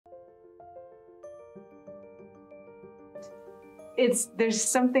there's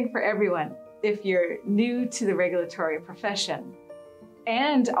something for everyone. If you're new to the regulatory profession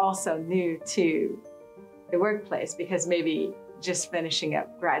and also new to the workplace, because maybe just finishing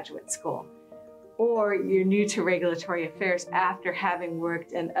up graduate school, or you're new to regulatory affairs after having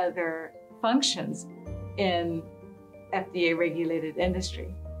worked in other functions in FDA-regulated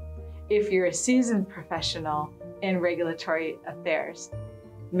industry. If you're a seasoned professional in regulatory affairs,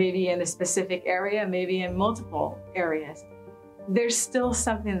 maybe in a specific area, maybe in multiple areas, there's still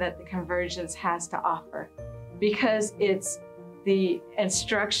something that the Convergence has to offer, because it's the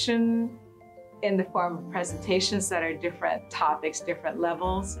instruction in the form of presentations that are different topics, different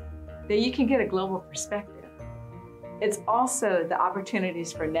levels, that you can get a global perspective. It's also the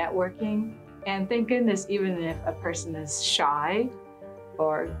opportunities for networking. And thank goodness, even if a person is shy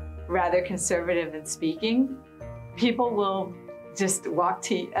or rather conservative in speaking, people will just walk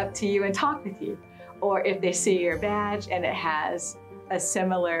up to you and talk with you. Or if they see your badge and it has a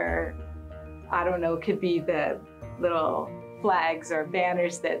similar, I don't know, could be the little flags or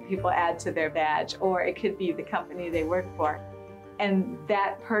banners that people add to their badge, or it could be the company they work for, and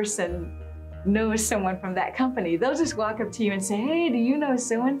that person knows someone from that company, they'll just walk up to you and say, hey, do you know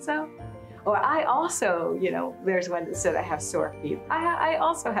so-and-so? Or I also, there's one that said I have sore feet. I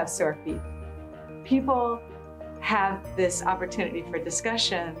also have sore feet. People have this opportunity for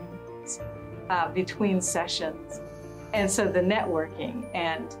discussions between sessions. And so the networking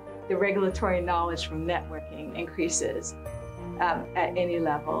and the regulatory knowledge from networking increases at any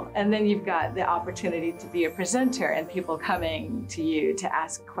level. And then you've got the opportunity to be a presenter and people coming to you to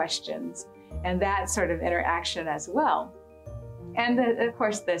ask questions, and that sort of interaction as well. And of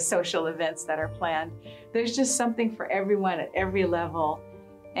course, the social events that are planned. There's just something for everyone at every level.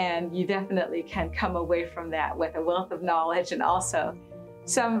 And you definitely can come away from that with a wealth of knowledge and also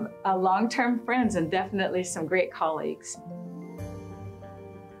some long-term friends and definitely some great colleagues.